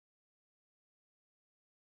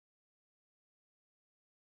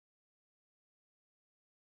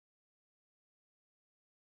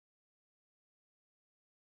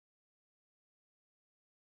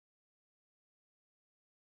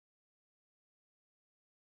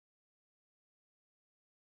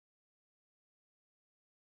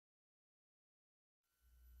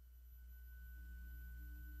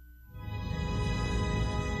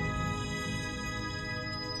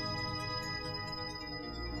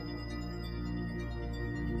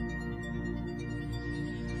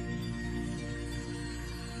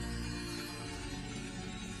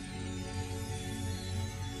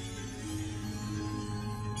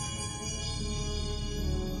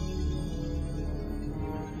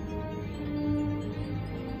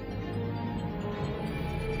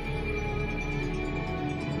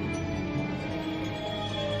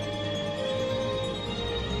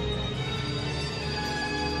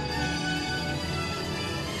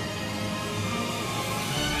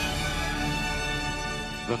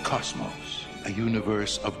The cosmos, a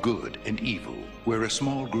universe of good and evil, where a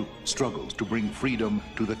small group struggles to bring freedom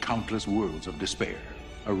to the countless worlds of despair.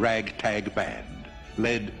 A ragtag band,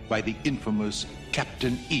 led by the infamous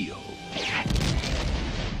Captain EO.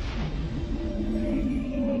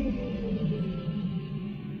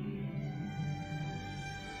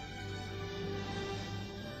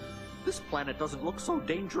 This planet doesn't look so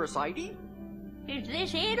dangerous, Heidi. Is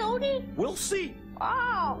this it, Odie? We'll see.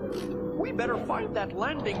 Oh, we better find that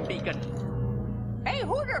landing beacon. Hey,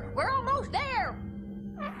 Hooter, we're almost there.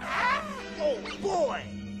 Oh, boy!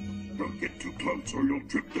 Don't get too close or you'll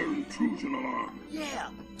trip their intrusion alarm.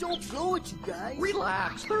 Yeah, don't blow it, you guys.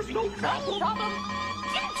 Relax, there's no problem. No problem.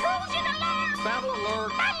 Intrusion alarm! Battle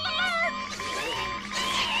alert! Battle alert!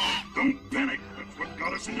 Don't panic. That's what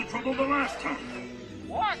got us into trouble the last time.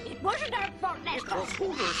 What? It wasn't our fault last time. It was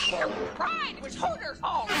Hooter's fault. Right, it was Hooter's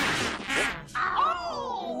fault.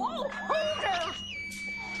 Oh, Hooter!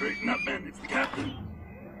 Straighten up, men. It's the captain.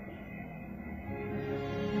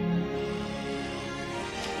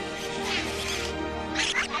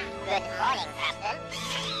 Good morning, Captain.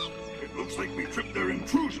 It looks like we tripped their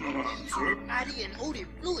intrusion alarm, sir. Addy and Odie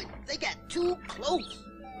blew it. They got too close.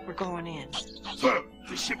 We're going in. Sir,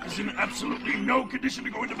 the ship is in absolutely no condition to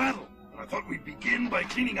go into battle. I thought we'd begin by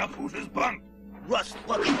cleaning up Hooter's bunk. Rust,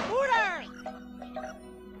 look. Hooter!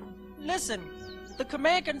 Listen, the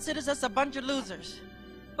command considers us a bunch of losers.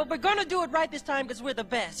 But we're gonna do it right this time because we're the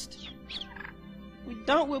best. If we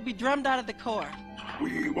don't, we'll be drummed out of the Corps.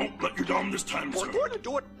 We won't let you down this time, sir. We're going to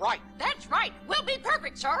do it right. That's right. We'll be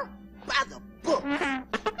perfect, sir. By the book.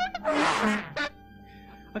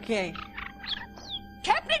 Okay.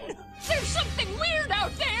 Captain, there's something weird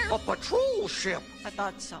out there. A patrol ship. I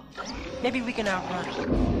thought so. Maybe we can outrun it.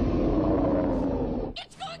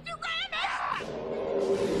 It's going to ram us.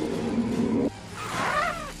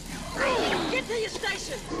 Get to your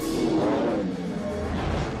station!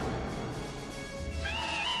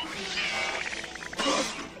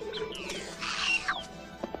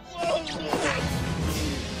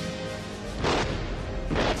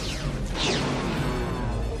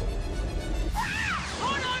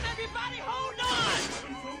 Hold on, everybody, hold on.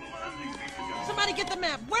 Somebody get the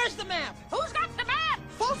map. Where's the map? Who's got the map?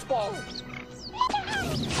 Fuzzball.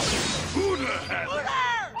 Hooter has it.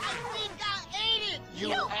 I think I ate it.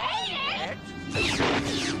 You ate it?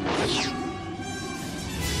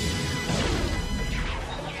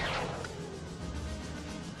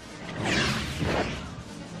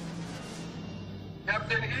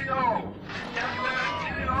 Captain EO! Captain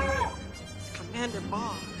EO! It's Commander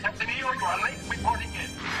Ball. Captain EO, you are late reporting in.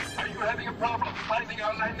 Are you having a problem finding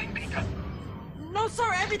our landing beacon? No,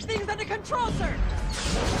 sir. Everything's under control, sir.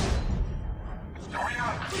 What's going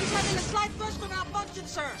on? He's having a slight burst of malfunction,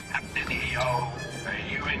 sir. Captain EO, are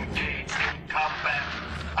you engaged in combat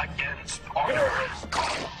against orders?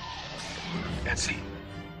 Can't see.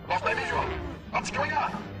 Lost my visual. What's going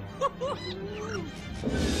on? Going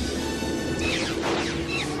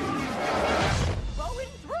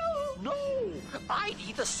through. No,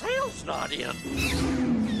 Heidi, the sail's not in.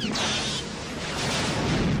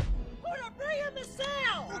 Hooter, bring in the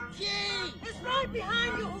sail! Okay. It's right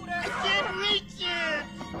behind you, Hooter! I can't reach it.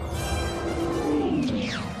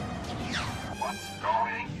 What's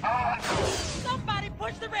going on? Somebody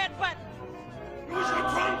push the red button! Use the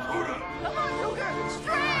trunk, Hooter. Come on, Hooter.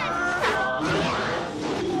 Straight.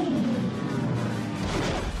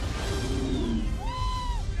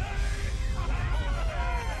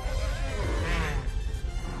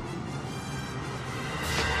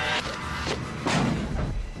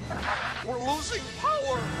 We're losing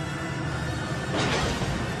power.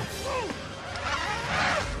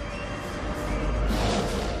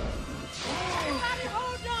 Everybody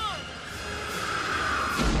hold on!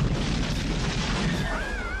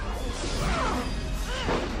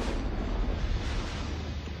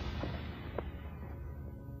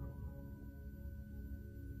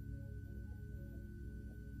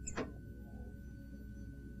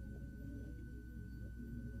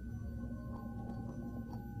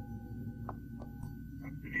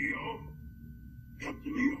 Captain EO.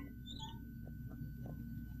 Captain EO.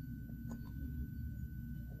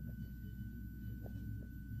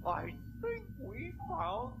 I think we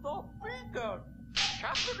found the beacon.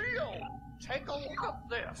 Captain EO, take a look at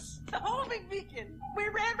this. The homing beacon! We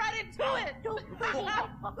ran right into it!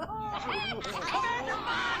 Commander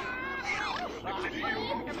Bond!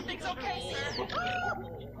 Everything's okay, sir?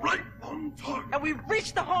 Right on target. And we've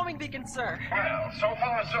reached the homing beacon, sir. Well, so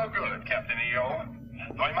far so good, Captain EO.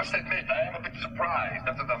 Though I must admit, I am a bit surprised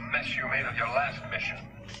after the mess you made of your last mission.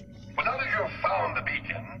 But now that you have found the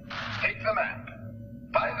beacon, take the map,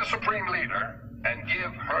 find the Supreme Leader, and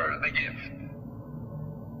give her the gift.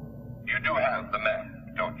 You do have the map,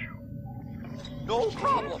 don't you? No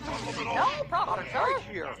problem. No problem, sir. Right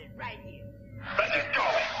here. Right here. Let it go!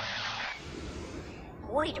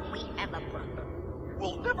 Boy, do we have a problem.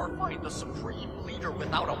 We'll never find the Supreme Leader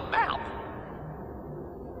without a map.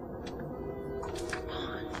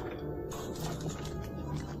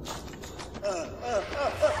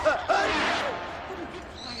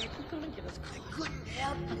 I couldn't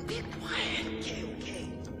help but be quiet. Okay.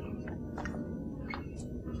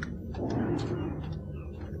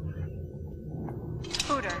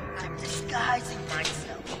 Hooter. I'm disguising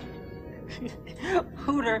myself.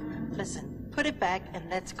 Hooter, listen. Put it back and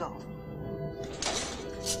let's go.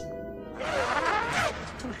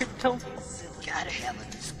 Hooter, don't be silly. Gotta have a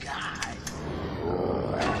disguise.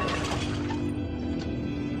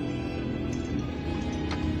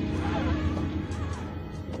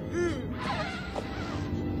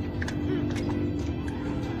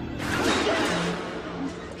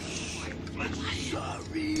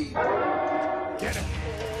 Sorry. Get him.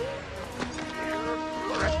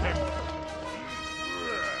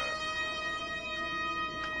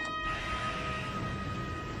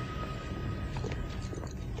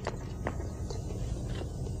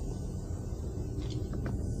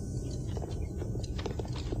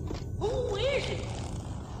 Who is it?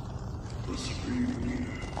 The Supreme Leader.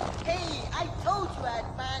 Hey, I told you I'd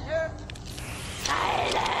find her.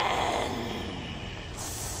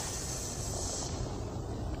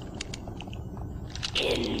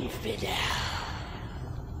 Infidel.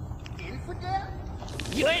 Infidel?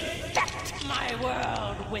 You infect my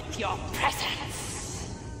world with your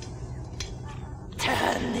presence.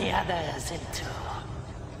 Turn the others into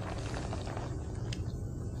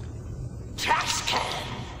trash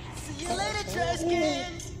cans. See you later, trash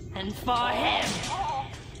can. And for him,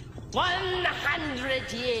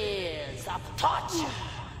 100 years of torture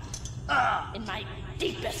in my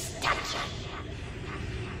deepest dungeon.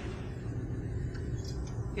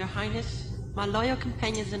 Your Highness, my loyal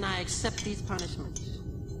companions and I accept these punishments.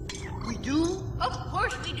 We do? Of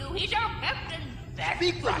course we do. He's our captain.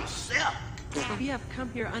 Speak for yourself. We have come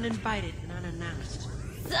here uninvited and unannounced.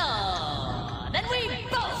 So, then we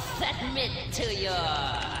both admit to your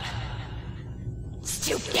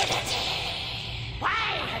stupidity. Why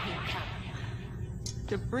have you come?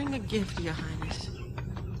 To bring a gift, Your Highness.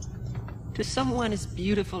 To someone as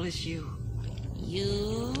beautiful as you.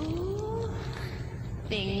 You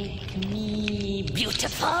think me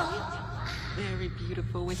beautiful? Very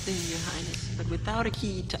beautiful within, Your Highness, but without a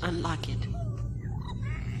key to unlock it.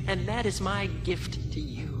 And that is my gift to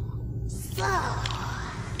you. So,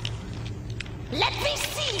 let me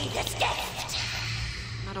see this gift.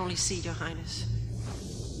 Not only see, Your Highness,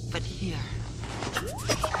 but hear.